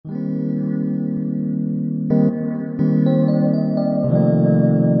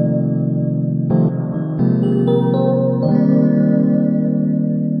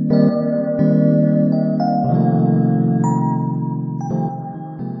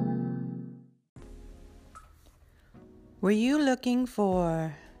Were you looking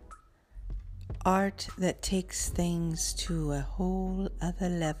for art that takes things to a whole other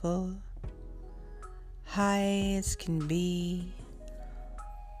level, high as can be,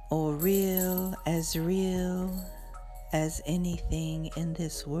 or real as anything in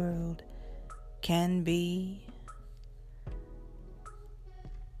this world can be?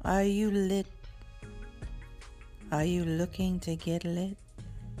 Are you lit? Are you looking to get lit?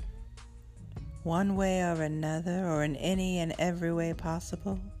 One way or another, or in any and every way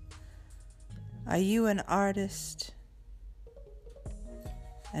possible? Are you an artist?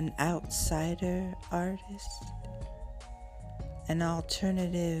 An outsider artist? An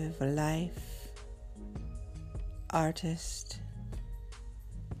alternative life artist?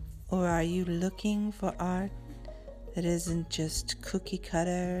 Or are you looking for art that isn't just cookie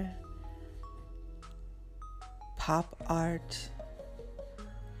cutter, pop art,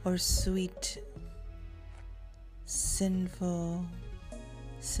 or sweet, sinful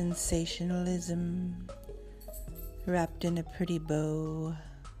sensationalism wrapped in a pretty bow?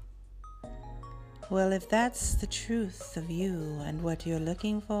 Well, if that's the truth of you and what you're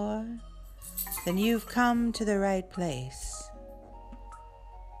looking for, then you've come to the right place.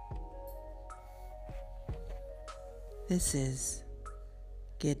 This is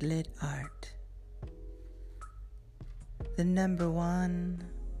Get Lit Art, the #1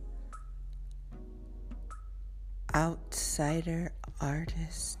 outsider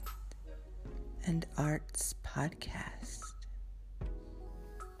artist and arts podcast.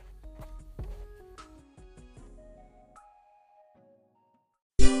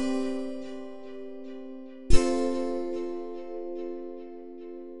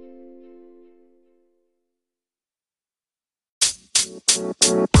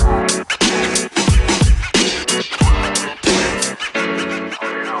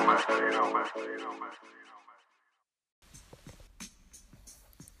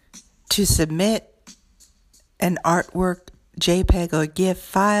 To submit an artwork, JPEG or GIF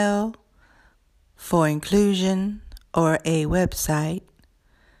file for inclusion or a website,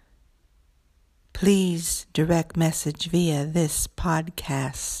 please direct message via this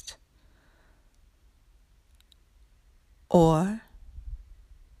podcast or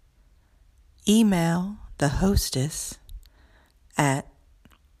email the hostess at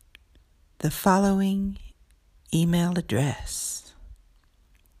the following email address: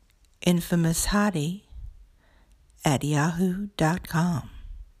 infamoushottie@yahoo.com.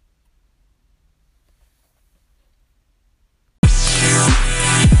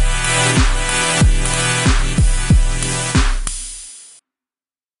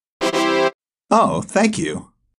 Oh, thank you.